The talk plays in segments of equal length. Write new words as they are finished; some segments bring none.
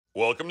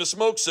Welcome to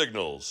Smoke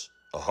Signals,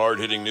 a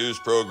hard-hitting news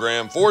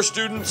program for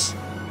students,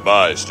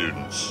 by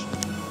students.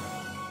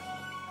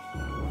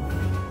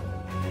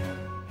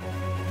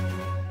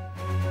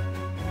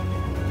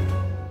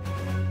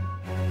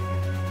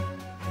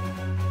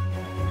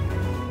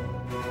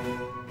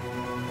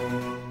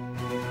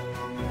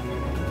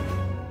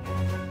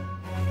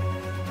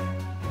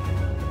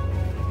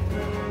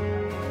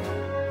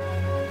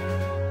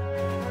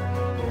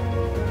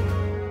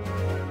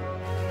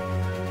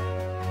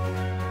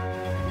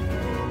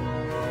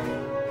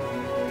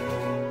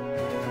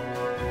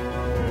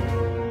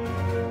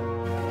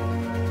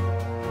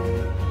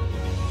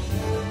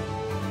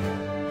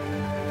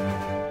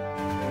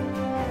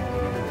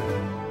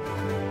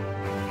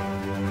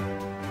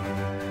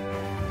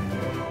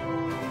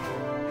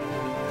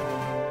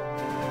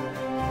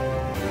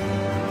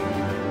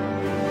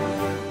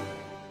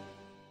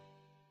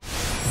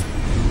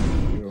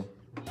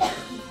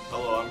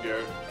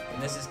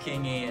 And this is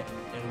King Ian,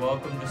 and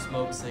welcome to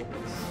Smoke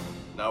Signals.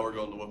 Now we're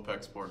going to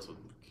Wolfpack Sports with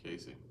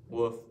Casey.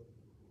 Woof.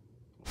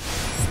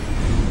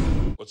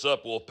 What's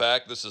up,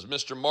 Wolfpack? This is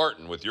Mr.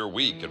 Martin with your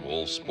week in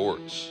Wolf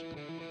Sports.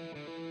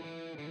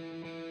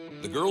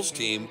 The girls'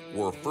 team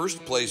were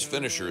first-place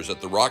finishers at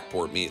the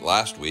Rockport meet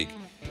last week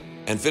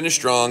and finished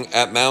strong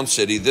at Mound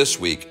City this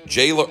week.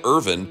 Jayla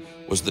Irvin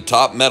was the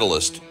top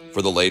medalist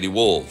for the Lady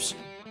Wolves.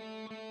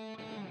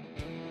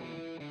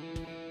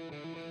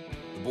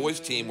 The boys'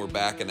 team were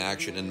back in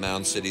action in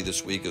Mound City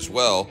this week as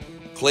well.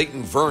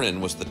 Clayton Vernon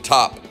was the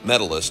top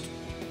medalist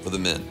for the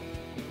men.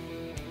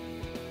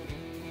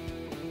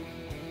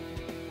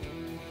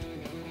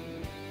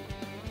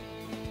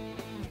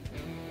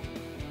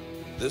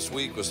 This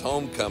week was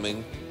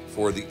homecoming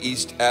for the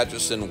East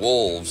Atchison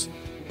Wolves,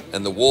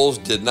 and the Wolves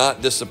did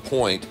not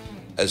disappoint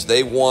as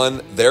they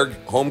won their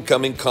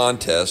homecoming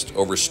contest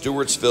over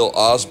Stewartsville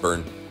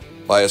Osborne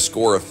by a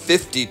score of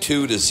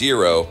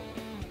 52-0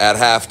 at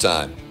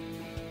halftime.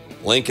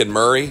 Lincoln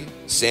Murray,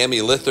 Sammy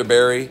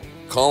Litherberry,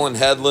 Colin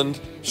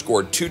Headland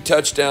scored 2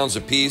 touchdowns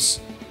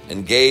apiece,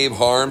 and Gabe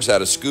Harms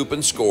had a scoop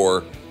and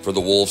score for the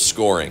Wolves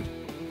scoring.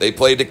 They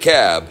played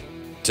DeKalb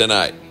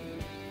tonight.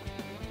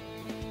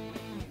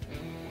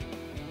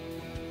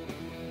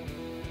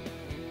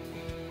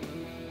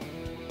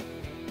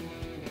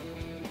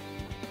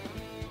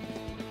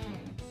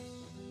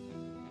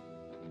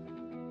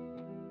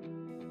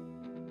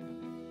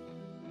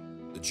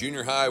 The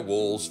junior high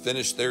Wolves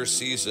finished their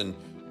season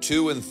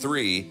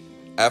 2-3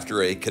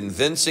 after a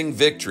convincing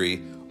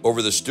victory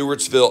over the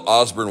Stewartsville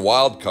Osborne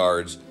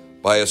Wildcards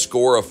by a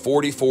score of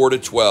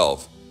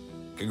 44-12.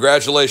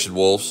 Congratulations,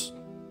 Wolves.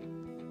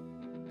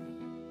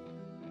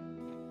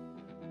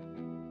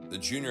 The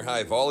junior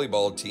high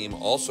volleyball team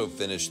also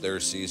finished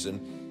their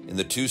season in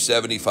the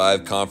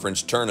 275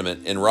 conference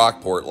tournament in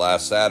Rockport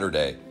last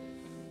Saturday.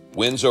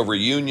 Wins over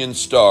Union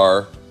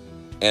Star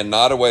and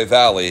Nottoway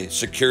Valley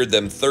secured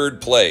them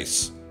 3rd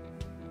place.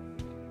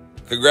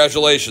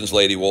 Congratulations,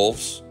 Lady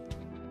Wolves.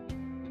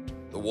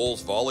 The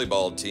Wolves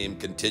volleyball team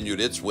continued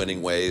its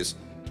winning ways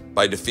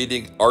by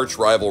defeating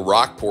arch-rival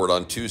Rockport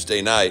on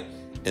Tuesday night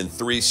in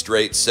 3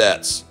 straight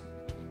sets.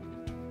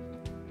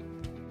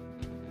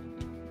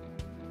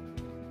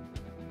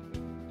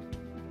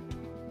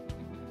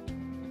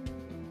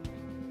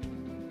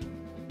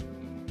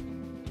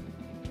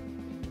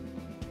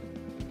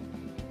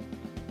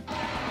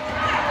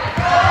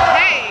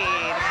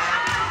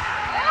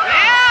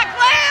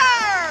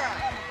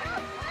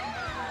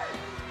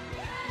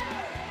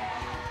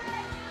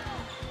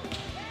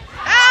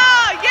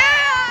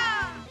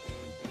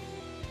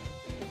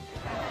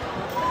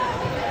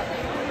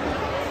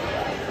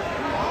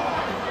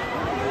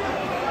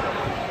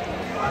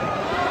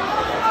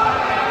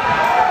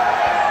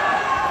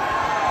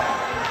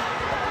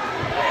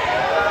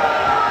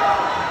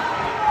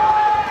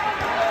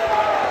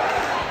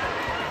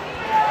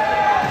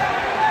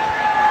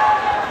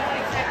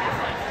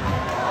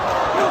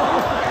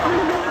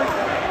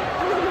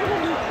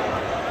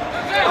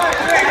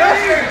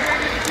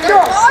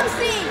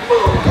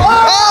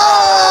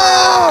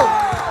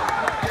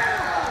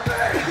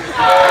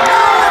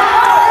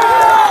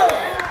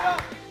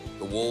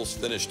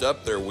 Finished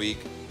up their week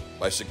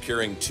by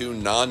securing 2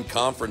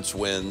 non-conference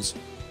wins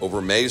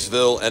over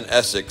Maysville and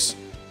Essex,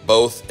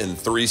 both in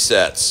 3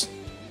 sets.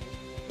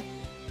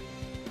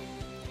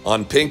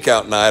 On Pink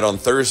Out Night on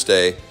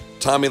Thursday,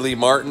 Tommy Lee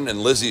Martin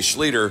and Lizzie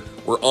Schleter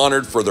were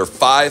honored for their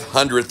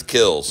 500th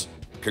kills.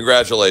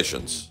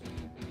 Congratulations.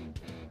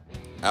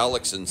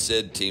 Alex and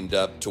Sid teamed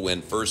up to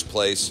win first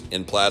place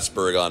in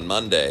Plattsburgh on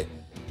Monday.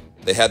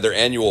 They had their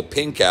annual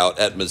Pink Out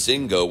at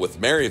Mazingo with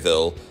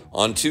Maryville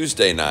on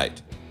Tuesday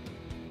night.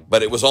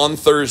 But it was on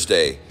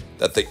Thursday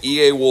that the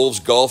EA Wolves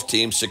golf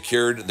team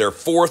secured their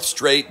 4th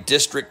straight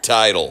district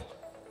title.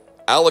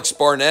 Alex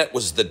Barnett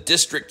was the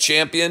district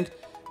champion,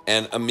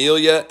 and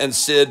Amelia and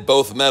Sid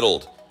both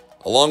medaled.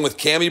 Along with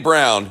Cammie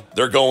Brown,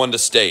 they're going to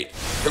state.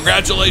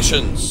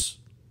 Congratulations!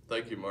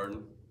 Thank you,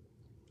 Martin.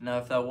 Now,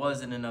 if that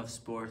wasn't enough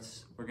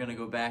sports, we're going to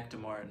go back to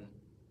Martin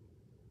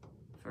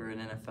for an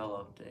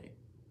NFL update.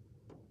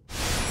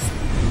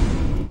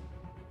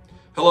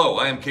 Hello,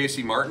 I am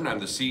Casey Martin. I'm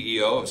the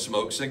CEO of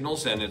Smoke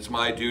Signals, and it's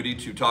my duty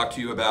to talk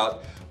to you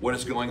about what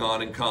is going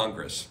on in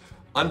Congress.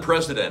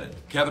 Unprecedented.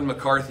 Kevin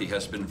McCarthy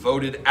has been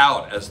voted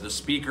out as the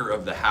Speaker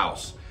of the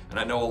House. And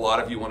I know a lot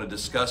of you want to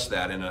discuss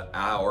that in an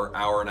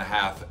hour and a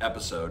half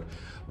episode.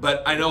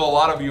 But I know a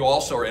lot of you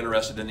also are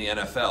interested in the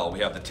NFL. We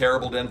have the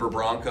terrible Denver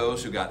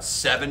Broncos who got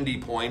 70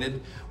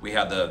 pointed. We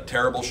have the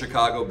terrible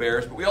Chicago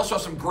Bears, but we also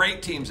have some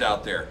great teams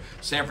out there.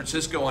 San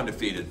Francisco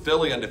undefeated,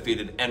 Philly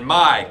undefeated, and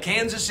my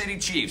Kansas City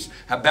Chiefs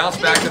have bounced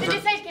back to Did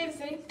you say Kansas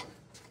City?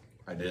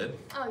 I did.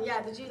 Oh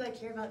yeah, did you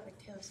hear about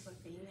Taylor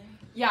Swift being there?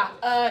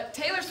 Yeah,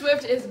 Taylor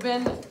Swift has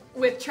been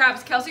with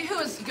Travis Kelce, who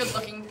is good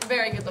looking,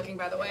 very good looking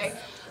by the way.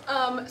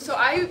 So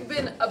I've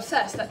been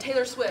obsessed that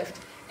Taylor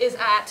Swift is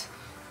at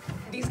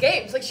these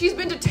games. Like, she's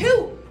been to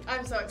 2.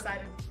 I'm so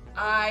excited.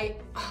 I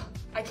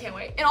can't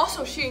wait. And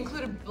also she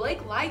included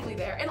Blake Lively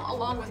there, and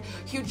along with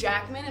Hugh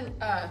Jackman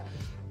and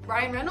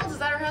Ryan Reynolds. Is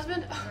that her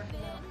husband?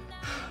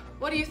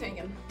 What are you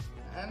thinking?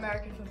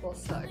 American football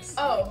sucks.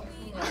 Oh.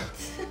 Yeah.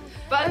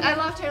 But I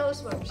love Taylor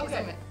Swift. She's,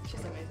 Okay. she's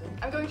amazing.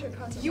 I'm going to a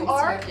concert. You next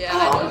are? year. Yeah.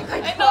 Oh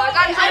my god.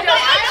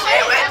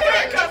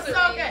 It's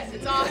so good.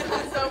 It's awesome.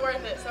 It's so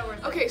worth it. So worth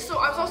it. Okay, so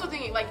I was also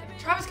thinking, like,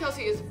 Travis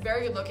Kelce is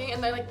very good looking,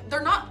 and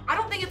they're not, I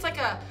don't think it's like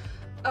a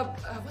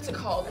what's it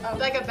called?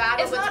 Like a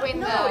battle It's not-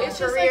 between no, the it's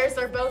just careers. like-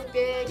 They're both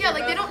big. Yeah,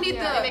 they're like they both- don't need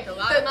They make a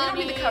lot they of money.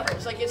 don't need the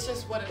coverage. Like, it's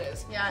just what it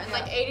is. Yeah, and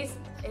like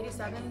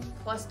 87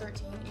 plus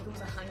 13 equals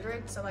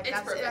 100. So like It's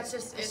perfect. that's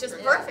just It's just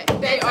perfect.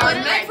 perfect. They It's are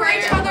literally meant for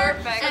each perfect. other,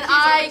 Perfect. and He's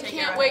I overtaking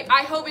can't her. wait.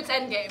 I hope it's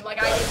Endgame.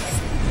 Like,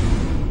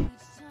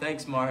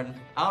 Thanks, Martin.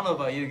 I don't know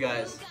about you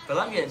guys, but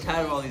I'm getting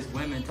tired of all these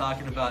women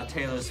talking about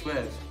Taylor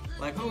Swift.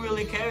 Like, who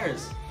really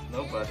cares?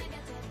 Nobody.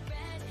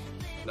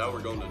 Now we're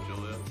going to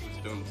Julia,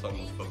 who's doing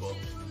something with football.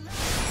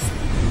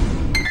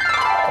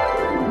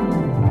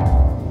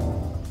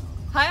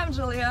 Hi, I'm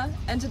Julia,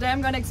 and today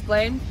I'm going to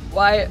explain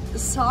why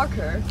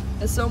soccer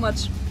is so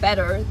much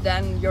better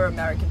than your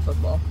American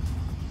football.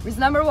 Reason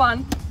number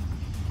 1,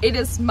 it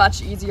is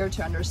much easier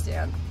to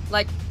understand.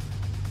 Like,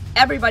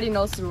 everybody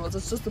knows the rules.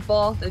 It's just the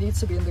ball that needs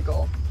to be in the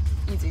goal.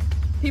 Easy.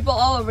 People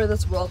all over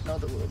this world know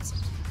the rules.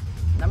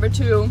 Number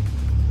 2,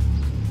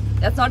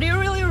 that's not even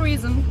really a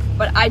reason,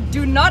 but I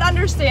do not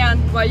understand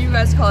why you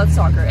guys call it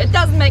soccer. It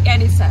doesn't make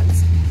any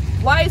sense.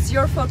 Why is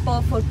your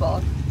football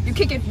football? You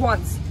kick it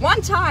once.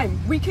 One time!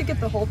 We kick it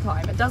the whole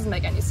time. It doesn't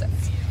make any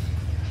sense.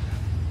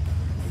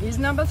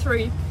 Reason number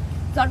 3,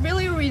 it's not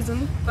really a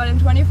reason, but in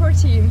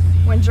 2014,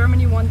 when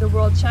Germany won the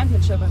World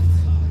Championship in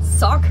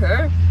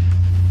soccer,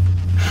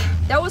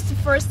 that was the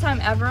first time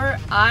ever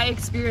I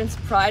experienced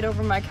pride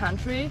over my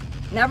country.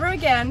 Never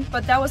again,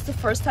 but that was the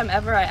first time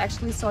ever I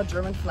actually saw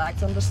German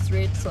flags on the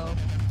street, so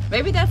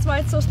maybe that's why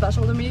it's so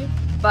special to me.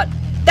 But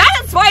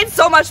that is why it's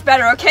so much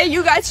better, okay?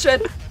 You guys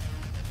should...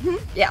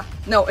 Yeah,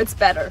 no, it's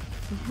better.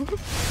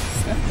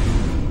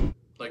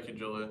 Thank you,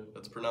 Julia.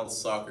 It's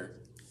pronounced soccer.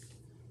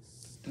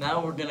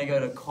 Now we're gonna go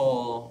to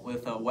Cole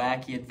with a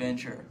wacky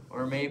adventure.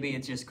 Or maybe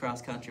it's just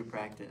cross-country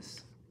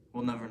practice.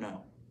 We'll never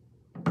know.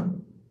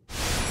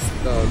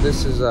 So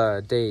this is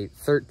day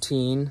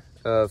 13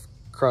 of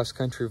cross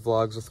country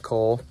vlogs with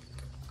Cole.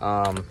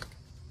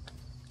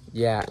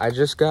 Yeah, I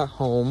just got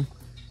home,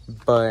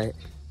 but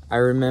I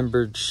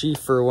remembered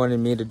Schieffer wanted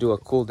me to do a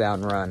cool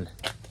down run.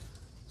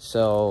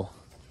 So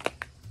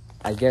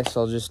I guess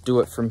I'll just do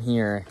it from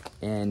here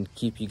and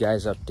keep you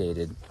guys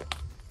updated.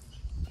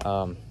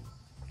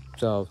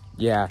 So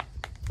yeah,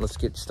 let's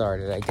get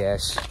started, I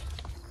guess.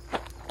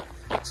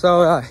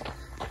 So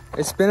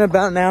it's been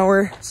about an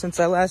hour since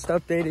I last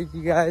updated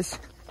you guys.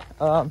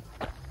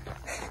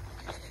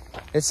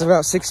 It's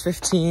about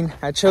 6:15.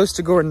 I chose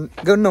to go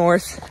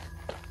north.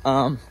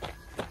 I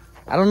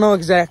don't know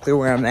exactly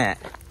where I'm at,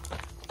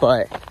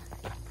 but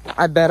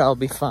I bet I'll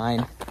be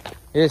fine.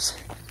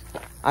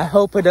 I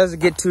hope it doesn't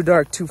get too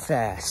dark too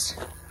fast.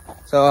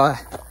 So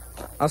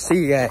I'll see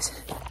you guys.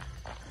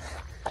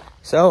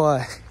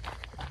 So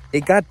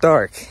it got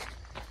dark.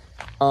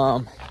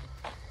 It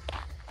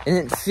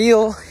didn't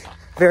feel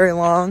very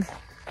long,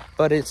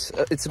 but it's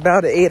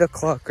about 8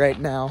 o'clock right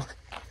now.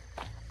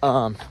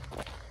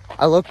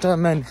 I looked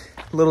on my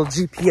little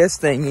GPS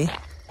thingy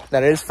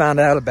that I just found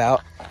out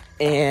about,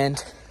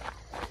 and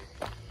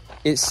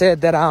it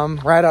said that I'm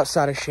right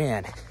outside of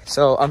Shan.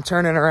 So I'm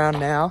turning around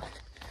now.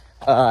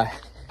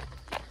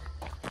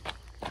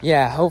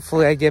 Yeah,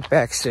 hopefully I get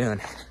back soon.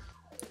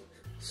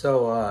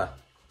 So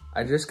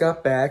I just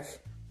got back.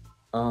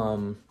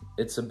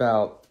 It's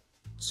about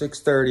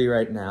 6:30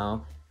 right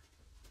now.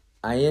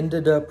 I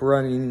ended up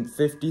running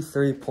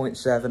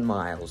 53.7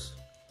 miles.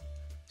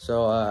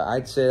 So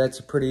I'd say that's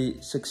a pretty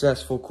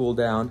successful cool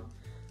down.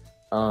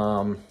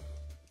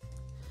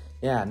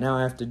 Yeah, now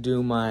I have to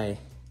do my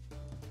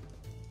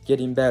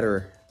getting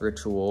better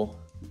ritual.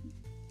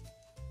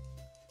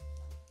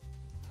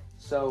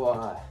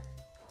 So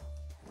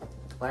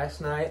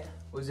last night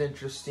was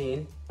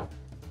interesting.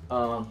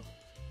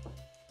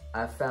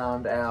 I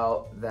found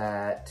out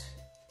that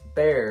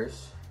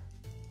bears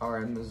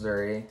are in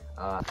Missouri.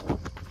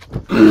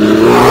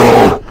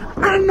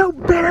 didn't know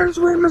bears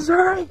were in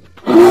Missouri.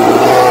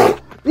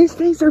 These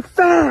things are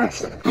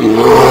fast.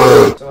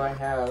 So I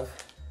have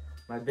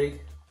my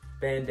big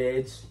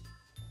band-aids,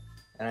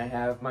 and I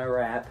have my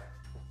wrap,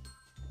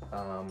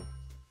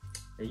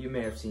 that you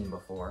may have seen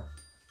before,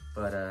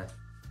 but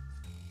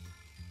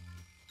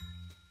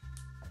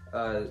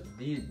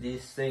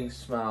these things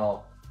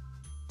smell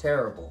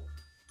terrible.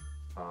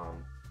 I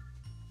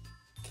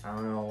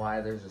don't know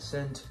why there's a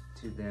scent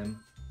to them,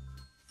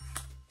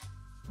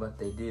 but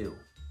they do.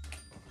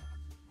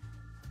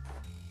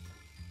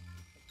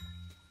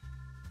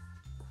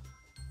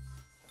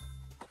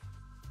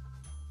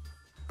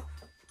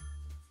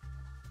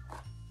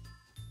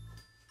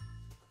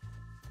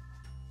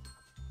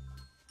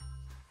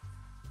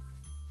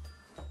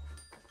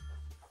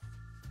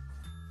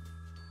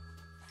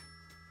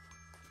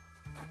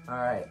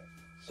 Alright,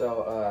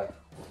 so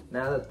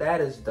now that that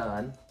is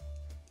done,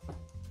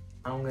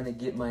 I'm gonna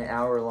get my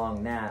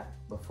hour-long nap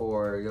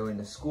before going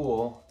to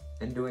school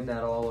and doing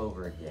that all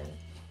over again.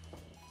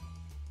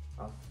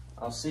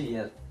 I'll see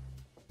you.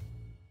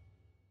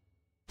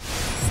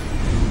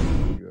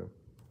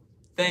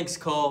 Thanks,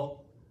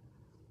 Cole.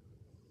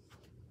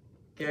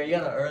 Gary, you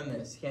gotta earn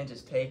this. You can't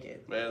just take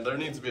it. Man, there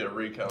needs to be a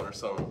recount or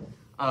something.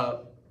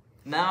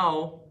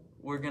 Now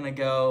we're gonna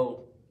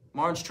go.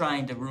 Martin's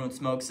trying to ruin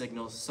smoke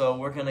signals, so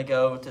we're gonna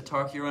go to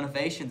Tarkio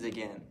Renovations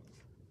again.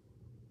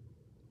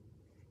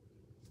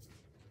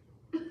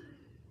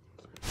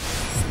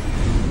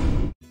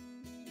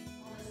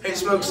 Hey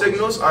Smoke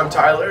Signals, I'm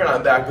Tyler and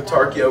I'm back with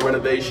Tarkio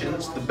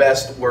Renovations, the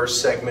best worst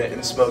segment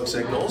in Smoke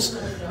Signals.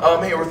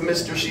 I'm here with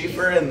Mr.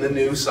 Schieffer in the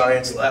new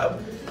science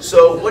lab.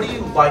 So what do you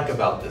like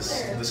about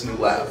this new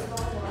lab?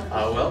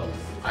 Well,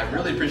 I'm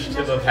really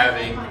appreciative of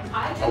having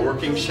a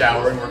working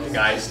shower and working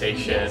eye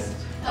station,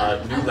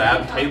 new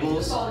lab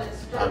tables.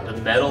 The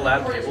metal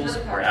lab tables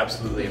are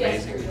absolutely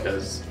amazing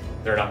because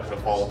they're not going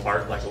to fall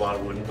apart like a lot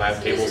of wooden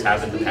lab tables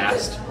have in the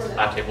past,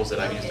 lab tables that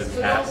I've used in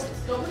the past.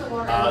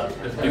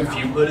 The new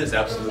fume hood is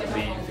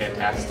absolutely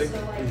fantastic.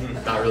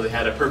 Not really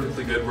had a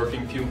perfectly good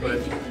working fume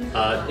hood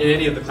in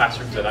any of the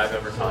classrooms that I've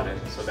ever taught in,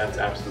 so that's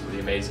absolutely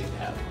amazing to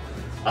have.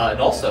 And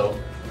also,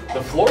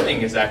 the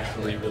flooring is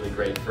actually really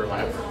great for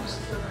lab rooms.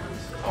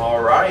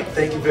 All right,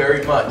 thank you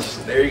very much.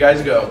 There you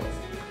guys go.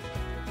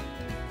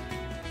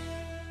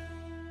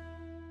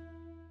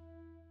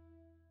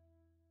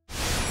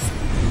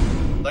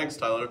 Thanks,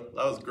 Tyler.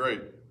 That was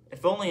great.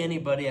 If only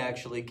anybody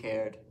actually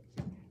cared.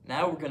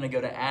 Now we're gonna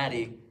go to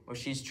Addie, where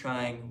she's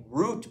trying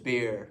root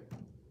beer.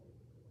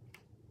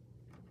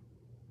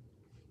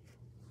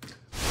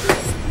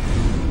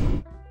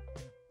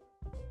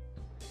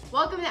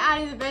 Welcome to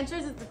Addie's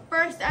Adventures. It's the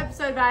first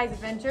episode of Addie's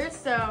Adventures,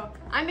 so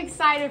I'm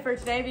excited for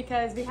today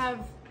because we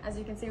have, as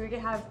you can see, we could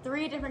have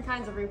 3 different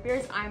kinds of root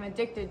beers. I'm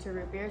addicted to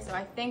root beer, so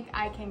I think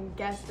I can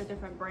guess the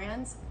different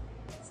brands.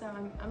 So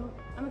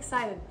I'm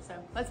excited. So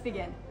let's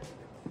begin.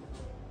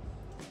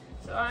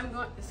 So I'm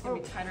going. This is gonna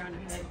be tight around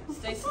your head.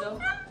 Stay still.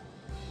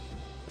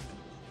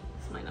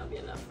 This might not be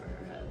enough for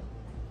her head.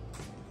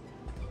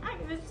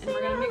 And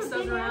we're gonna mix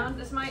those around.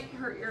 This might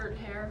hurt your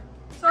hair.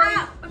 Sorry.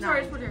 I'm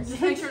sorry. Just put yours.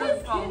 Just make sure it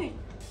doesn't fall.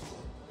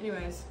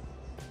 Anyways,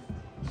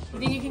 you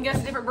think you can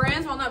guess different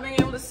brands while not being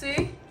able to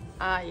see?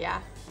 Yeah.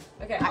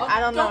 Okay.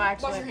 I don't know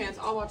actually. Wash your hands.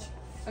 I'll watch.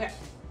 Okay.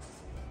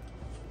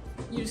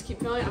 You just keep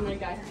going. I'm gonna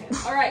guide her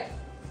hands. All right.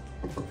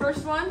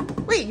 First one.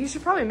 Wait, you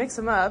should probably mix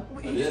them up.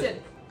 You just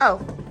did. Oh,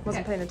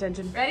 wasn't paying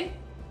attention. Ready?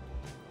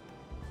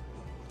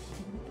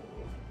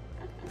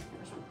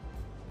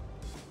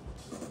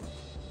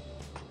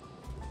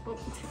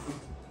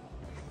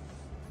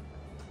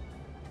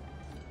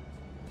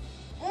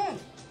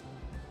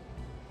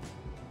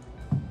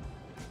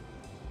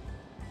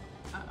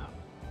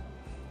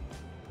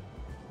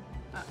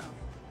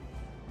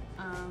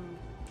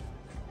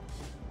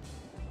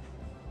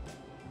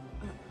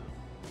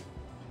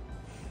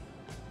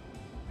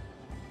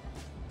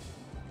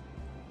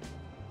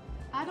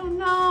 I don't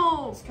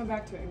know. Just come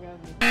back to it and go.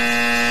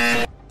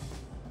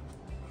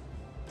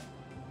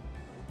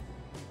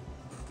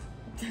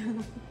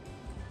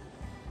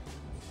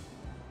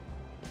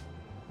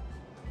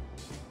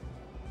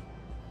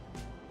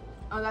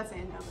 Oh, that's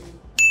A&W,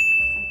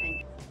 I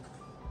think.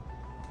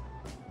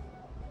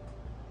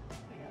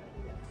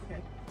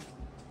 Okay.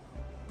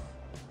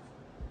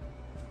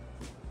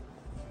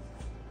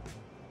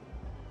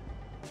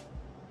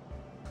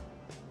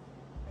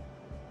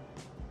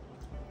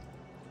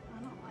 I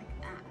don't like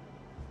that.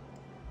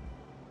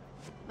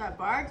 That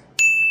bark?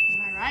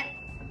 Am I right?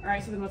 All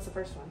right. So then, what's the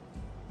first one?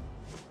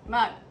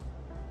 Mug.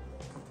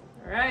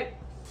 All right.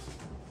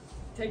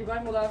 Take your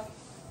blindfold off.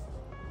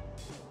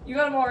 You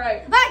got them all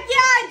right. But yeah,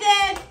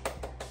 I did.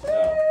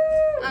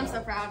 Woo! I'm so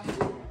proud.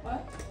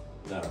 What?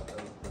 No.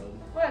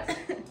 What?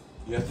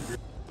 You have to.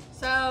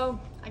 So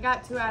I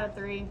got 2 out of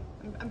 3.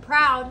 I'm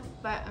proud,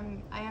 but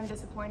I am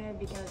disappointed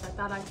because I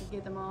thought I could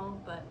get them all,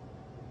 but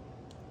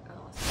I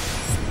lost.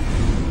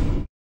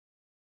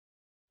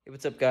 Hey,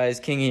 what's up guys,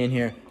 King Ian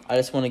here. I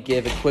just want to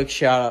give a quick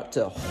shout out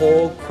to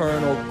Whole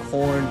Kernel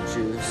Corn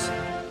Juice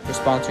for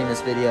sponsoring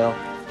this video.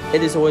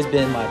 it has always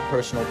been my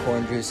personal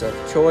corn juice of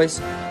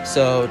choice,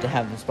 so to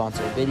have them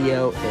sponsor a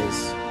video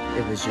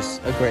it was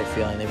just a great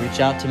feeling. They reached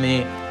out to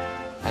me,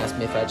 asked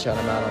me if I'd shout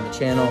them out on the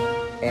channel,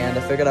 and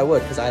I figured I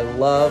would because I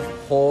love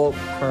whole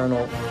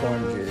kernel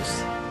corn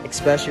juice,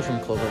 especially from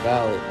Clover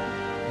Valley.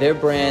 Their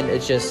brand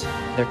is just,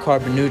 they're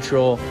carbon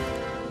neutral.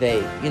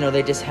 They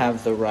just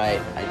have the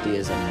right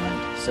ideas in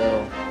mind.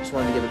 So just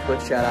wanted to give a quick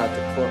shout out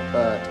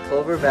to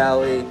Clover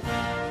Valley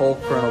whole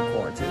kernel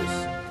corn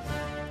juice.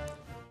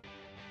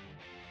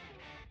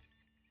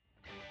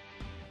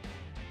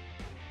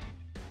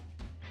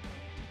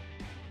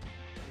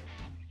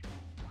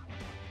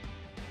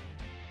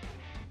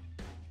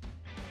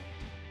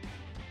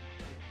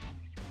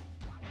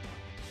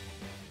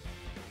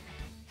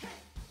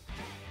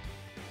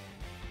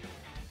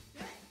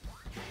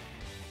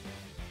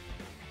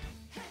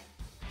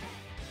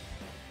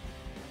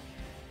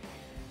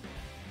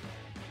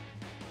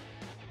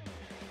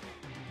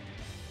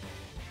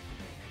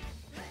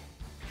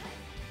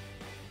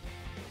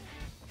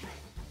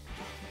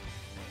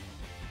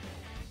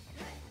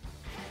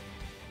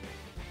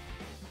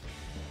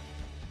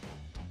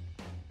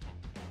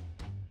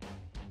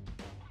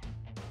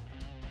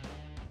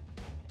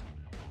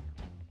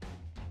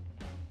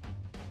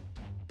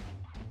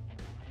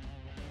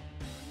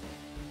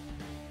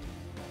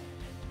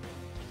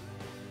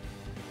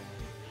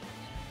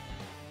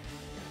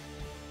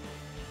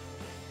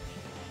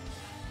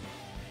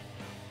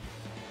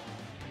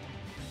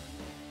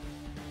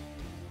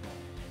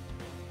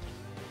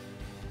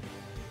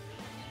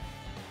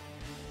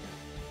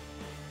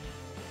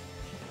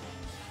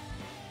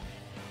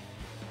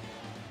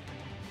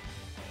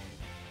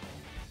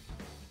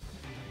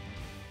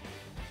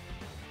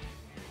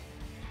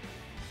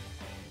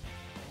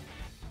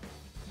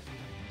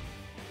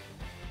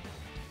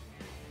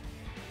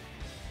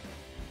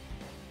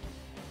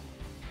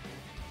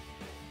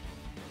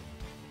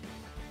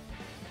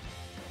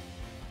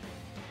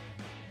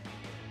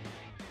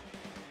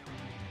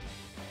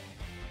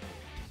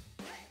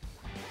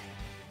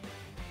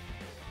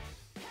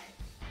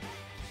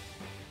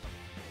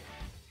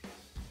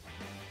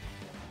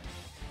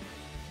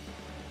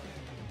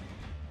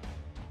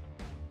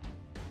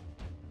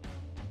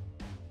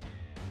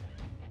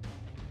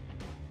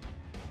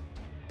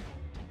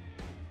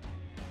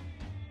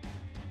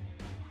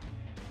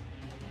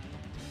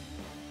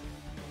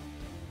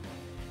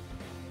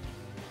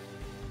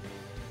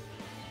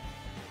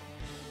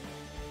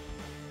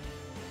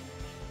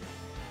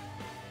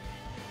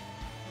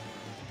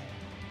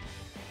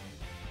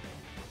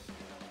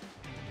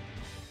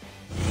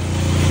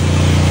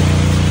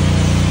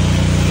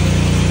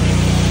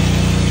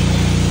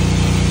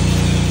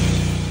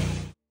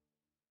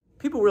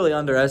 People really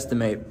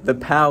underestimate the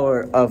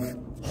power of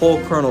whole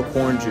kernel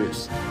corn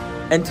juice.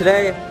 And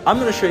today, I'm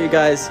going to show you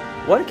guys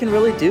what it can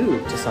really do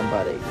to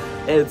somebody.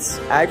 It's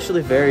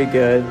actually very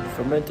good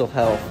for mental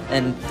health,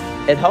 and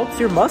it helps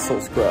your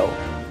muscles grow,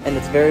 and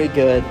it's very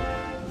good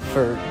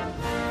for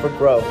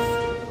growth.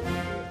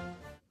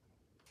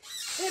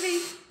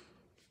 Libby,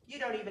 you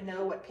don't even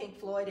know what Pink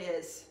Floyd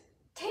is.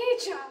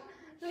 Teacher,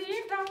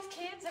 leave those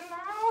kids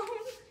alone.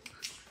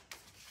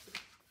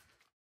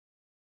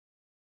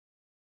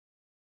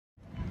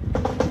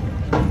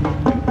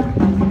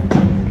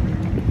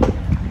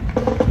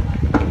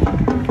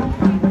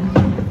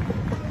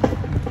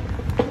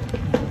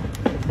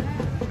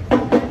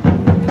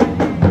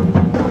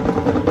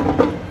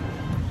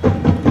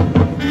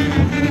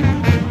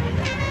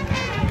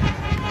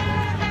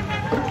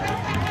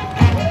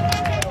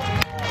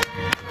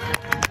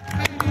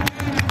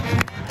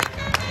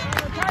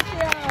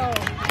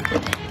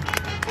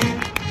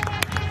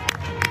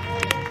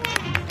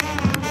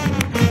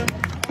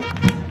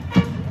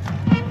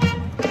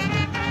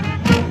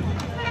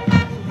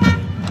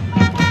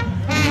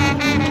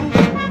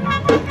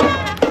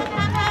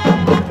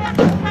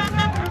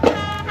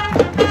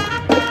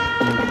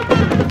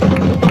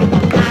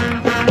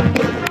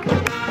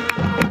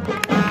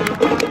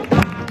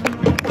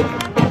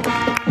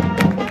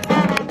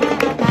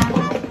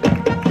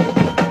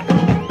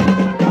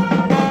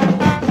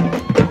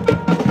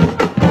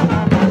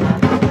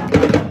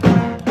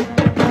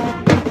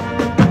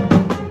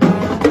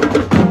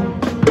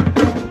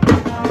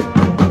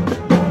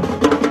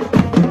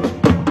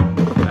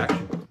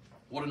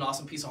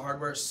 Piece of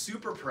hardware.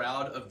 Super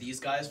proud of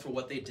these guys for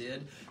what they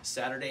did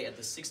Saturday at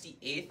the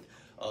 68th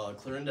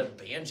Clarinda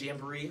Band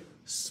Jamboree.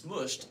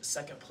 Smushed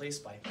second place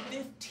by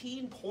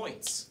 15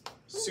 points.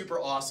 Super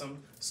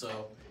awesome.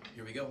 So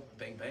here we go.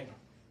 Bang, bang.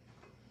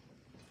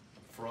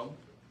 From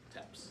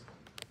Taps.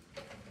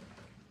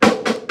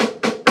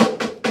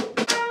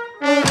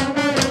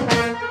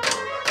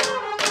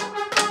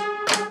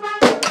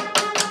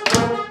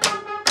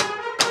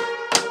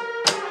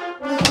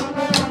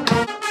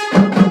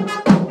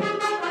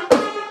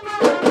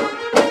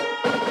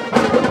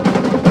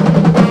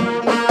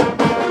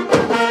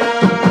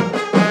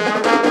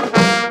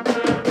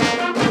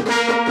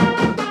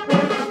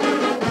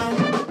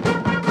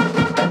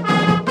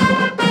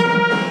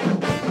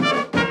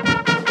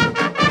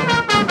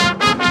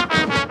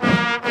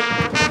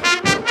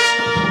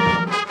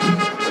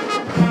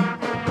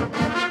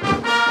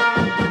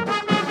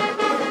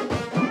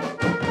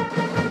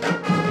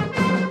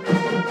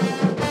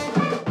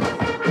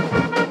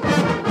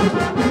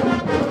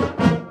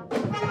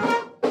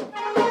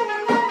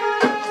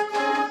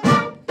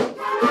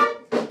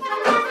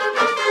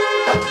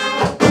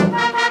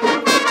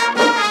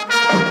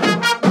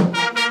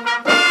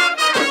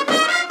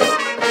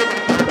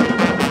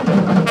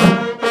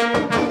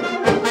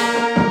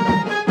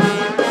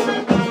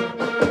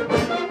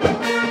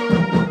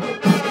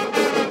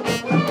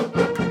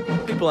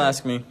 People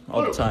ask me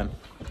all the time,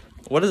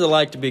 what is it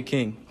like to be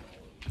king?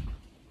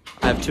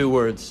 I have 2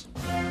 words.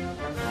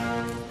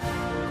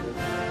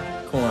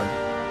 Corn.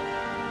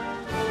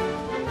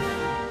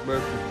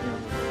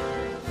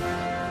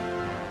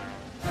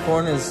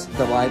 Corn is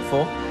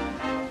delightful.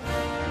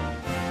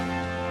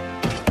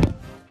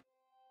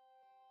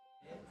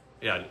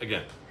 Yeah,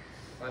 again.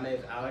 My name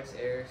is Alex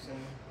Erickson.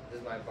 This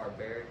is my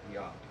barbaric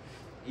yacht.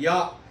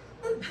 Yacht!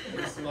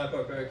 This is my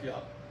barbaric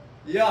yacht.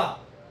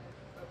 Yacht!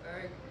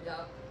 Barbaric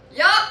yacht.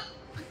 Yup!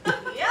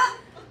 Yup!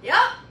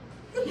 Yup!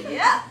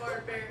 Yup!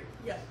 Barbaric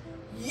yacht.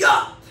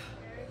 Yup!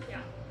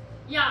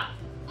 Yeah.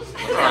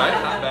 Alright,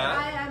 not bad.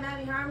 Hi, I'm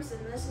Abby Harmson.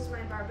 This is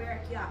my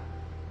barbaric yacht.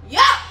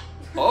 Yup!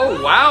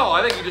 Oh, wow.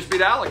 I think you just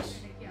beat Alex.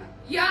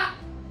 Yup!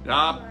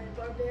 Yup. My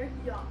barbaric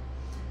yacht.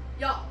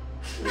 Yup!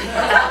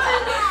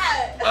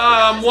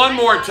 One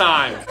more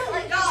time.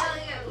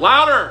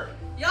 Louder.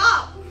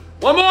 Yup!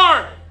 One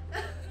more.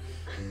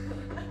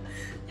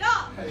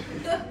 Yup!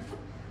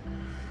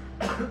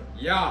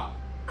 Yacht!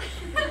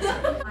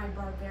 My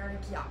barbaric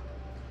yacht.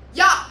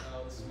 Yup!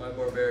 Oh, this is my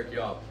barbaric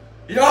yacht.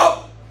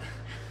 Yup!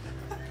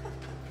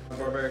 My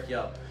barbaric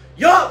yacht.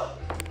 Yup!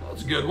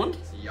 That's a good one.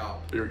 It's a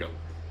yacht. Here we go.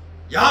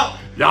 Yup!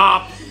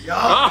 Yup.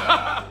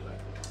 Yup!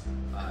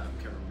 I'm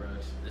Kevin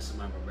Brush. This is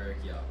my barbaric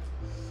yacht.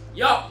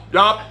 Yup!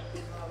 Yup.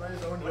 My name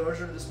is Owen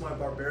Dozier. This is my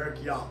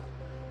barbaric yacht.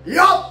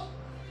 Yup!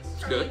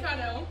 It's good.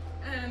 Cano,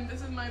 and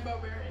this is my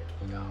barbaric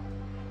yacht.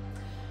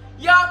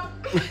 Yup!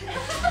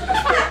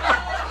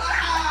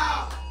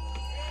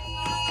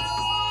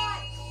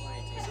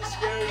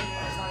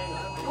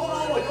 Go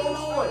Norway! Go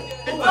Norway!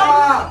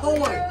 Ah!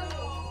 Norway!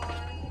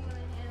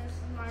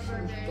 My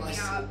barbaric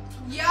yacht.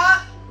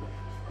 Yup!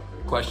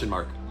 Question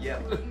mark.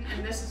 Yep.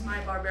 And this is my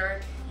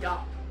barbaric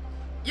yacht.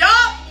 Yup!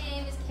 My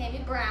name is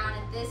Cami Brown,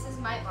 and this is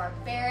my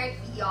barbaric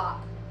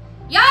yacht.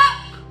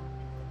 Yup!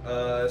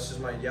 This is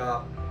my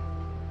yacht.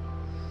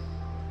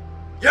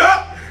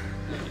 Yup!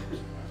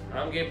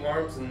 I'm Gabe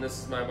Harms, and this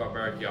is my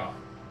barbaric yacht.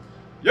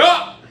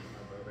 Yup.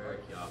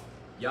 Barbaric yacht.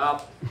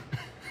 Yup.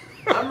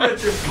 I'm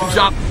Richard Park.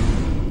 Yup.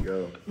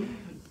 Go.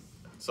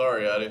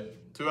 Sorry, Addy.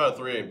 2 out of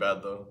 3 ain't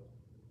bad though.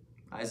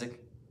 Isaac,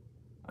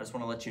 I just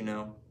want to let you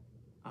know,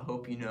 I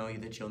hope you know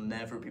that you'll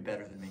never be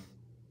better than me.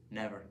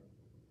 Never.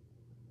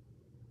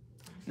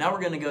 Now we're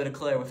going to go to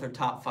Claire with her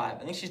top 5.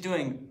 I think she's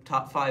doing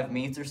top 5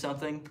 meets or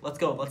something. Let's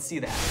go. Let's see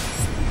that.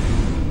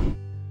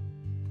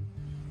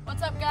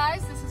 What's up,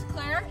 guys? This is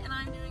Claire, and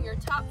I'm doing your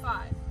top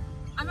 5.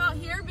 I'm out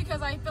here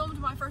because I filmed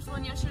my first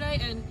one yesterday,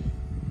 and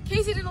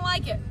Casey didn't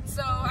like it,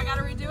 so I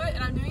gotta redo it,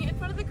 and I'm doing it in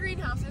front of the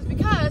greenhouses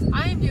because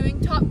I am doing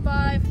top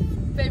 5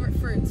 favorite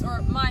fruits,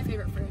 or my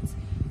favorite fruits.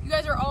 You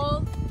guys are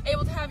all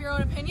able to have your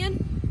own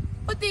opinion,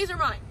 but these are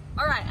mine.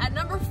 All right, at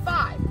number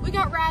 5, we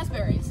got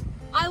raspberries.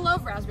 I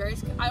love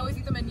raspberries. I always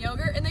eat them in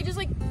yogurt, and they just,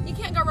 like, you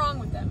can't go wrong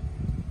with them.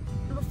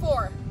 Number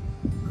 4,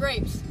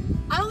 grapes.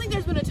 I don't think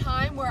there's been a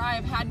time where I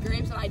have had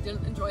grapes and I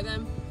didn't enjoy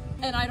them,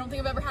 and I don't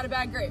think I've ever had a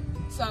bad grape.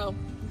 So,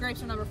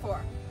 grapes are number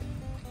 4.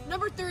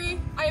 Number 3,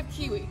 I have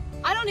kiwi.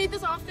 I don't eat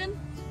this often,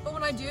 but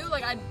when I do,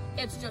 like,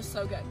 it's just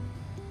so good.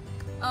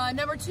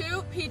 Number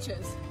 2,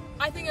 peaches.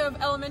 I think of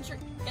in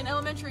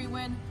elementary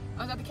when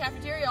I was at the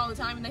cafeteria all the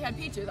time and they had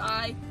peaches.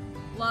 I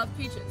love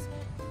peaches.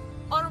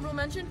 Honorable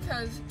mention,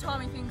 because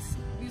Tommy thinks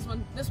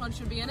this one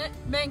should be in it,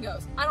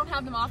 mangoes. I don't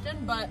have them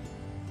often, but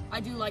I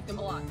do like them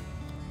a lot.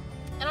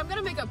 And I'm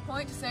gonna make a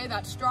point to say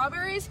that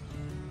strawberries,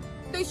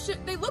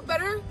 they look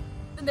better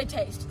than they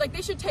taste. Like,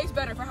 they should taste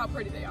better for how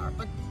pretty they are,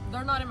 but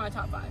they're not in my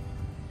top 5.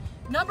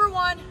 Number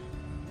 1,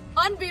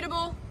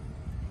 unbeatable,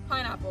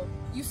 pineapple.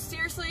 You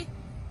seriously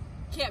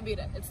can't beat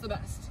it. It's the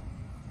best.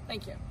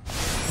 Thank you.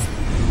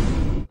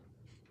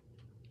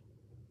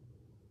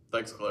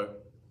 Thanks, Claire.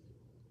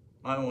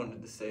 I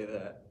wanted to say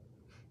that.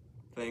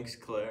 Thanks,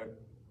 Claire.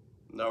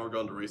 Now we're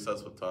going to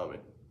recess with Tommy.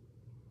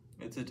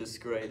 It's a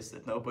disgrace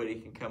that nobody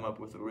can come up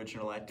with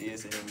original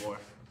ideas anymore.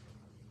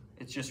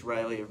 It's just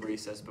Riley of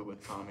recess, but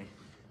with Tommy.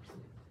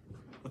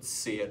 Let's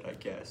see it, I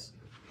guess.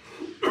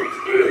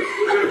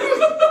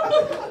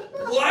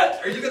 What?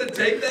 Are you gonna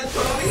take that,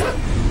 Tommy?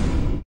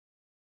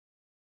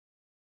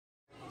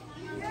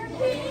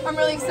 I'm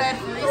really excited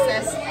for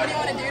recess. What do you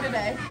want to do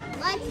today?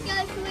 Let's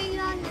go swing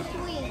on the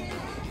swing.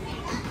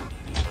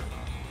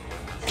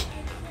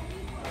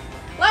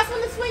 Last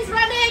one that swings,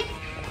 ready?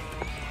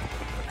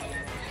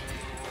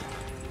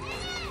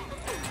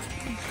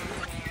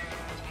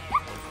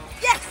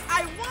 Yes,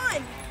 I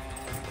won!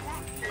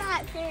 That's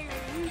not fair.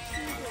 You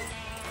cheated.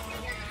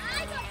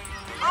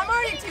 I'm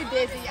already too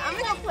busy. I'm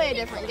gonna go play a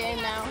different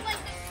game now.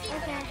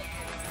 Okay.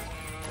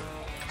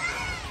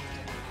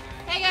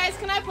 Hey guys,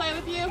 can I play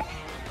with you?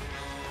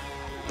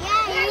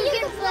 Yeah, you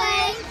can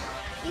play.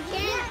 You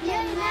can't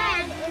get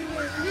mad if you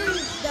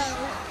lose,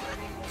 though.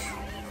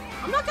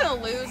 I'm not gonna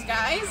lose,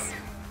 guys.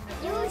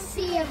 You'll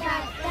see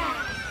about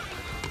that.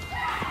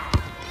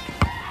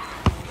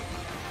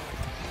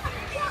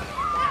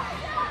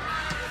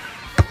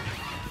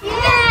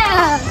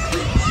 Yeah!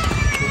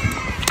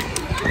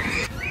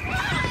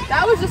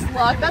 That was just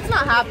luck. That's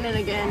not happening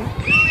again.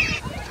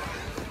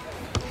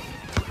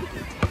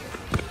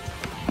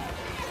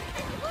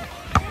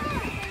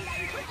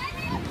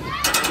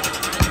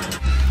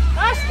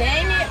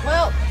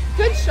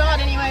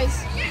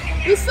 anyways,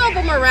 we still have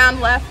one more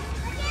round left.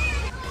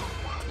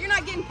 You're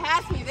not getting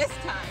past me this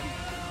time.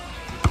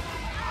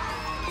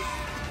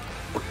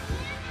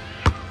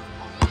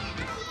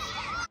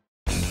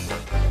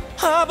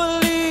 I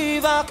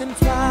believe I can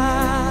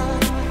fly.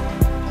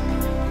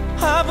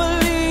 I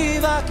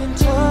believe I can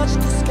touch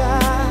the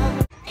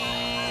sky.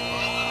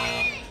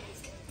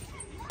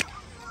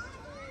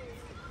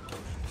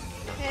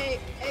 Hey,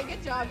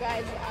 good job,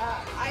 guys.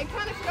 I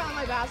kind of forgot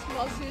my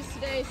basketball shoes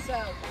today,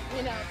 so,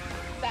 you know,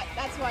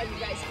 that's why you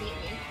guys beat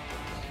me.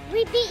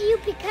 We beat you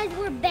because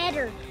we're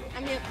better. I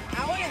mean,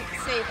 I wouldn't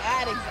say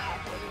that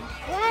exactly.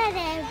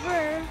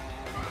 Whatever.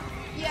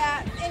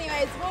 Yeah,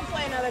 anyways, we'll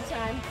play another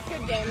time.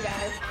 Good game,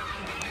 guys.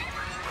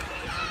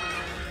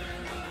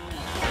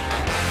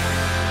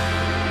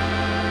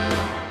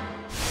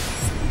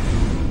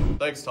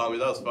 Thanks, Tommy.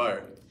 That was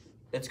fire.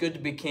 It's good to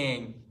be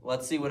king.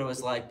 Let's see what it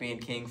was like being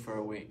king for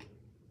a week.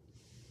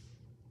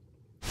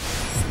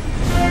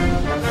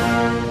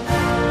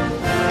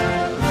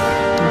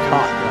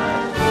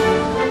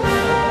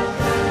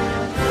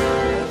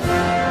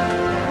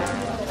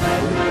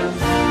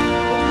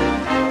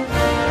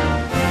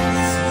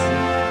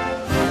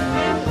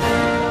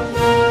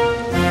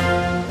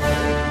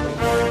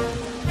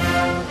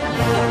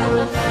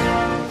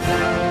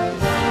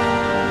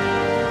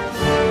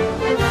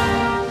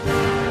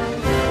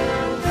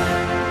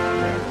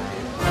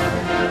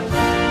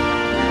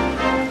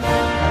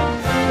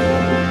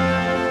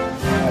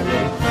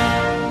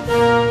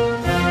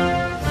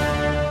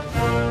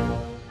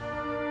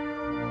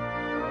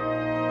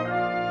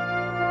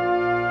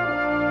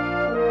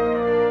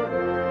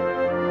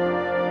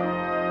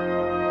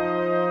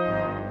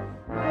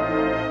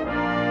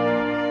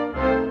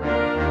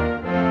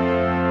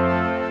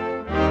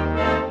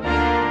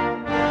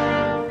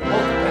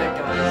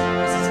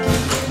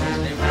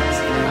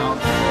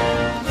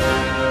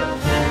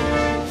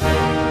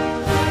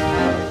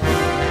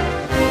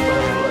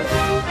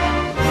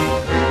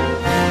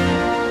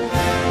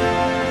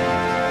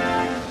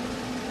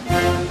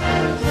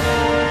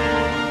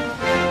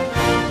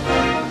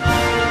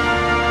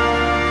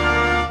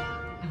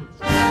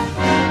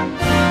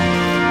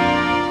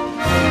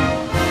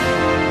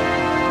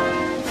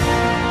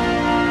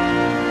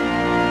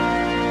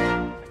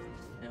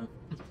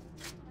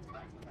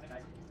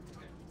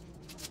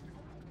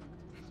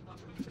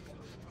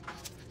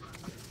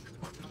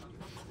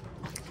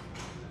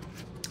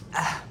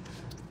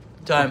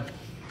 Time.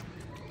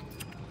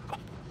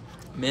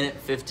 Minute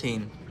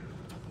 15.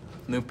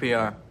 New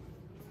PR.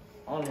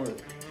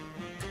 Onward.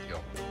 Go.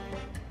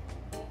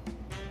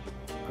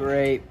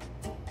 Great.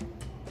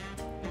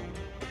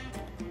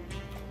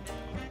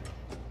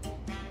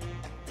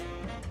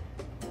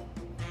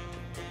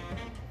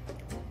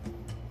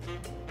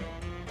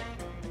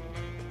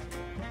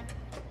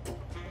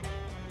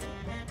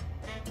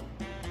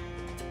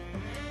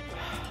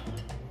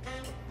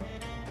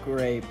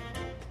 Grape.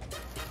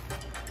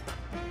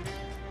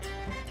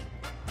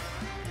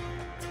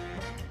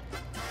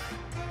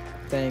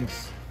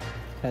 Thanks,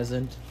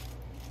 peasant.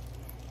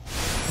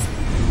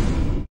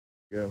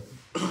 Go.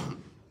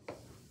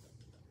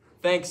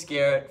 Thanks,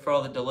 Garrett, for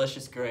all the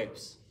delicious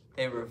grapes.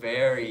 They were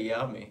very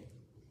yummy.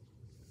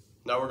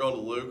 Now we're going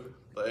to Luke,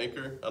 the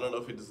anchor. I don't know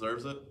if he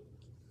deserves it.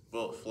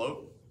 Will it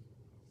float?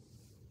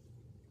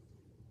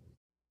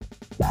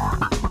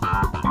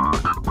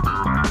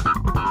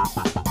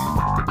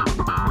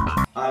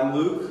 I'm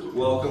Luke.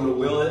 Welcome to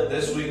Will It.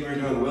 This week we're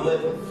doing Will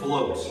It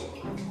Floats.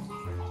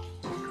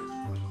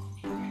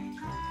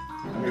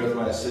 I'm here with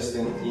my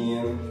assistant,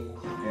 Ian,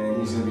 and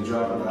he's going to be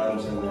dropping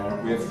items in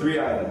there. We have 3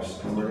 items,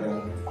 and we're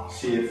going to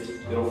see if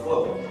it'll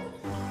float.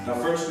 Now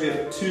first we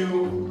have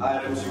 2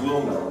 items you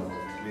will know.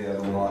 We have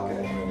a lock and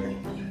a hanger.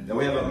 Then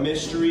we have a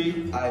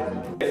mystery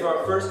item. For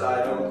our first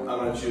item, I'm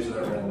going to choose it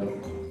at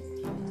random.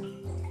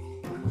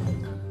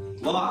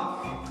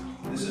 Lock.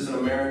 This is an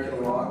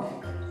American lock.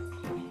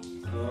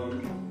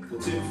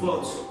 Let's see if it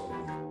floats.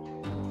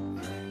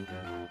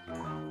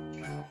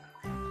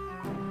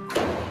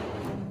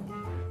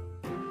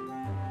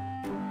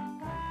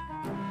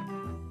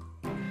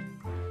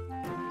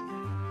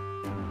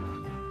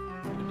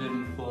 It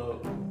didn't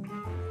float.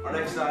 Our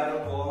next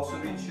item will also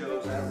be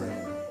chosen at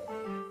random.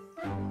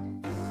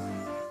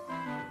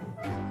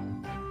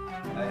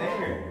 A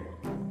hanger.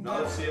 Now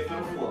let's see if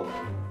it'll float.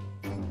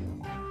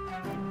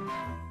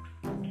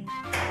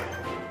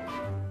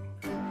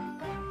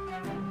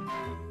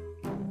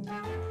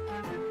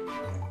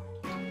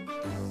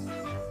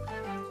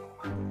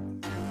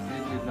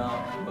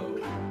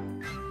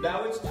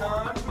 Now it's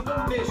time for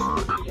the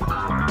mystery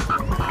item.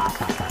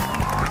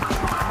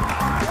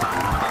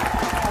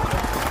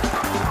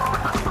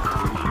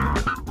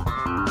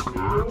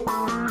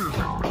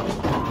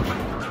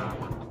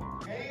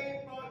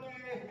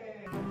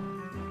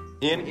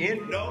 In,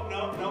 no.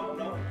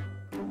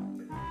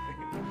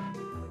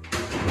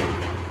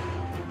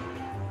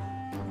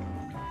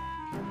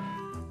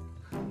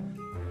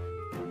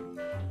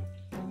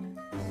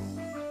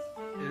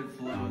 It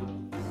floats.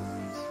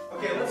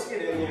 Okay, let's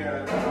get in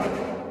here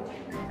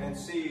and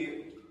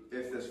see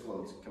if this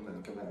floats, come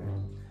in.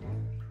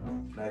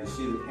 Now you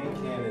see the paint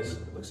can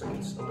looks like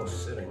it's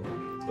almost sitting,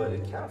 but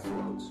it kind of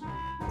floats.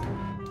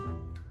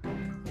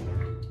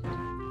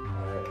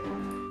 Alright.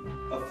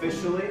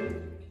 Officially,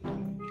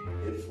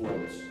 it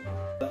floats.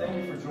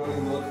 Thank you for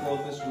joining Will It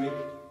Float this week,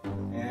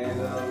 and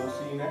we'll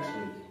see you next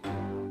week.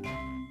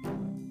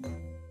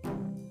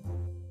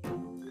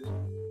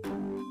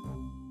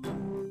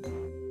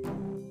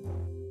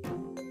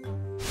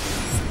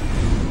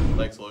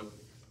 Thanks, Luke.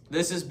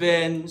 This has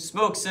been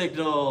Smoke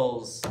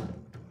Signals.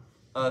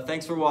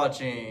 Thanks for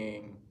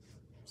watching.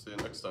 See you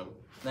next time.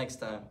 Next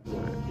time.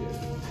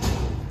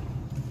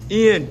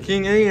 Ian,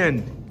 King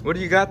Ian, what do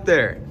you got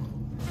there?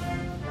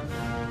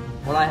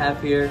 What I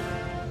have here,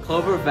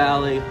 Clover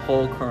Valley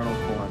whole kernel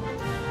corn.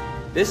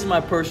 This is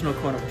my personal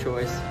corn of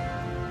choice.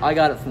 I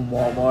got it from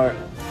Walmart.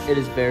 It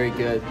is very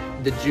good.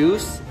 The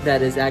juice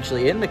that is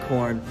actually in the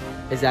corn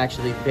is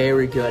actually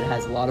very good. It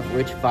has a lot of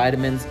rich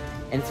vitamins,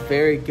 and it's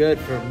very good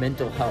for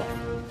mental health.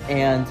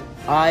 And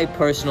I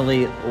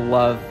personally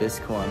love this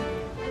corn.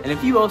 And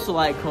if you also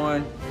like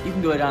corn, you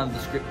can go down in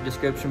the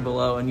description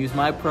below and use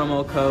my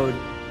promo code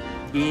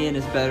Ian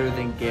is better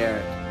than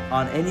Garrett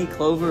on any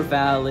Clover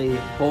Valley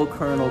whole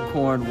kernel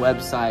corn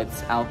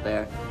websites out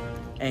there.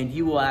 And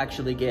you will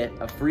actually get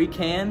a free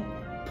can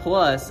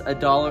plus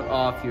 $1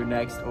 off your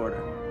next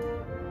order.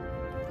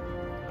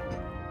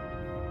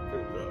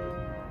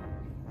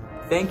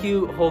 Thank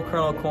you, Whole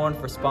Kernel Corn,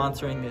 for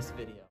sponsoring this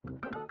video.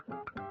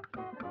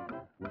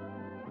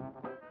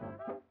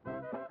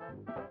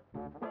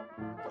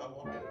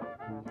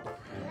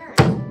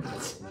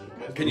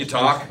 Can you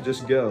talk?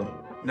 Just go.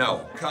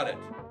 No, cut it.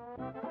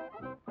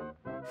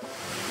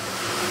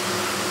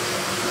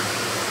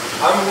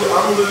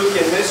 I'm Luke,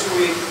 and this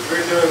week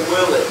we're doing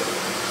Will It.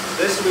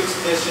 This week's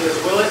edition is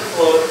Will It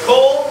Float.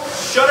 Cole,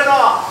 shut it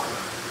off!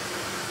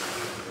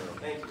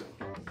 Thank you.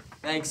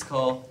 Thanks,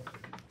 Cole.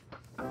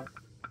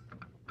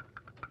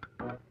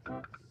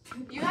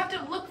 You have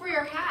to look for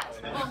your hat.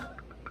 Well,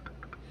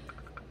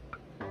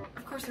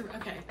 of course,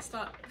 okay,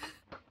 stop.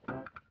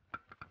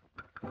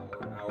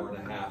 Hour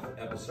and a half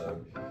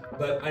episode.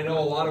 But I know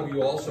a lot of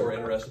you also are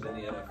interested in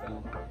the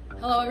NFL.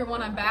 Hello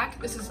everyone, I'm back.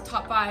 This is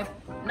top 5,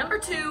 number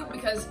 2,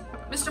 because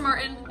Mr.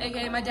 Martin,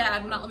 aka my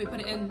dad, will not let me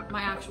put it in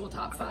my actual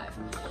top 5.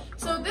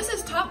 So this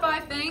is top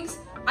 5 things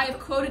I have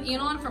quoted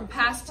Ian on from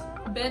past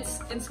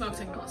bits in Smoke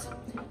Signals.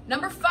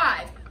 Number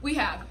 5, we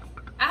have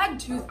add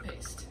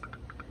toothpaste.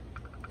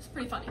 It's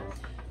pretty funny.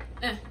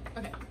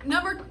 Okay.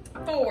 Number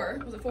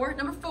 4, was it 4?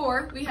 Number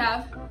 4, we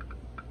have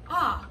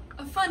a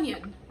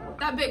Funyun.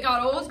 That bit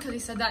got old because he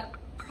said that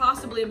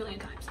possibly a million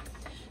times.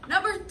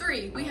 Number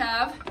 3, we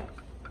have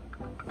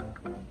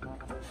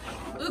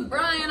Luke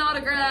Bryan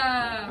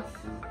autograph.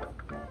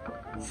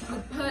 We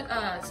put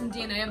some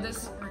DNA of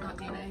this, or not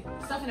DNA,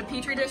 stuff in a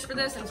petri dish for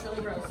this, and it's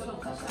really gross, so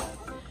don't touch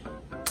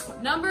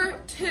that. Number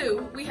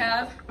 2, we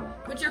have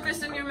put your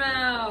fist in your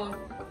mouth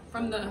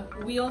from the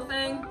wheel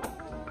thing.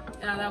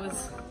 Yeah, that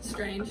was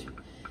strange.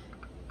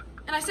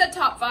 And I said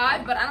top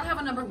 5, but I don't have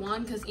a number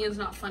 1 because Ian's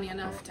not funny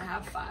enough to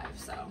have 5,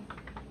 so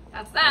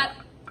that's that.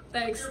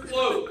 Thanks. Root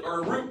float,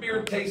 or root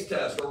beer taste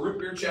test, or root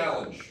beer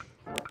challenge,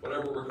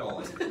 whatever we're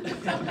calling it.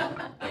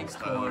 Thanks,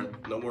 Tyler.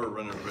 No more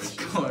renovations.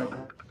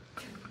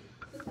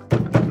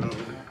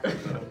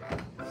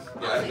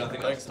 Yeah, I have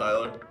nothing Thanks,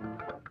 Tyler.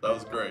 That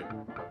was great.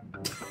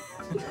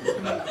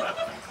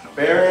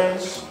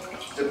 Barron's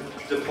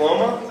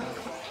diploma?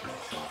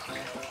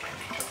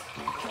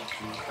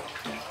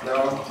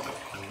 No.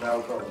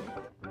 No problem.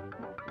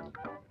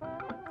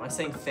 Am I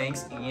saying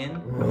thanks,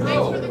 Ian?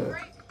 Thanks for the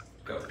great.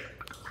 Go.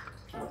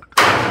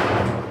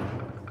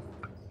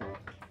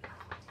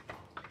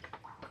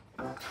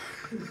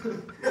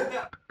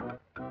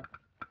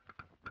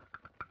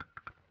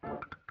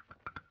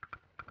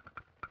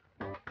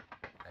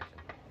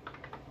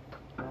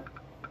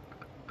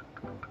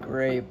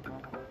 Grape.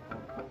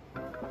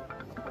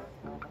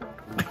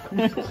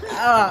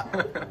 Ah.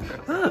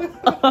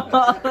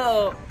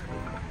 Oh.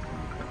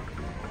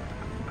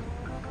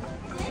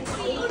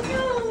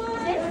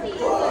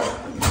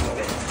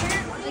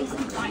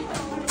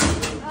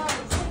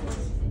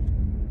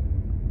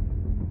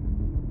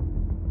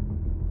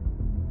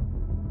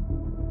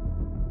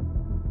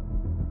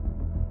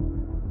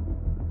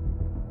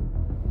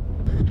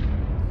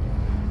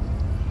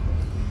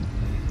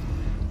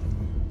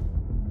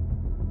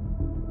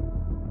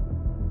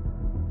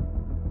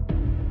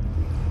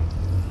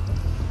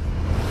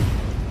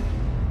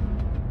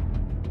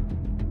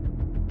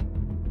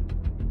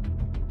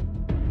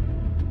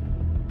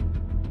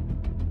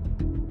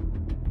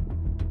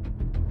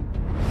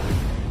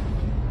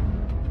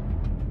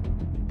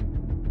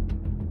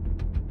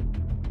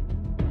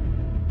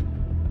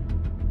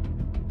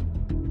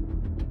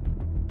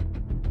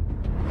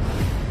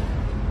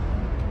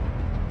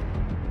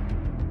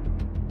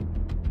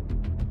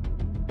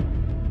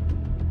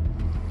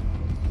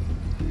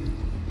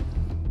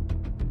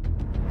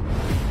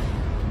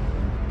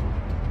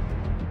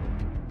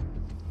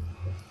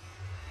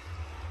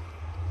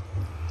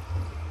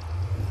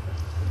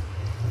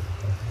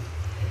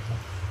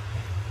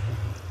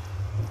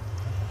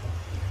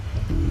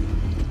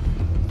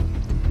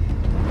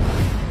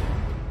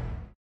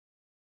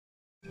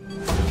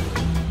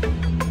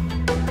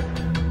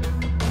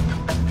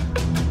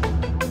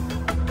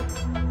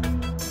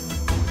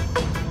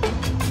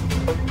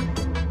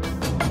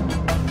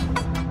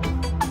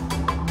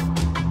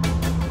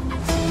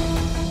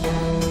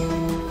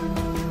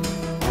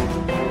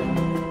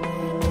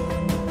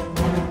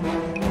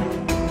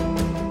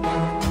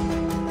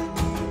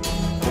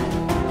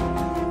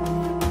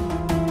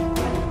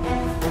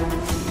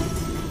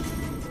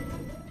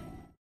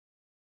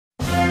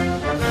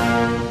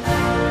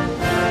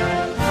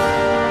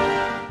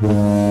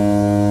 Bye.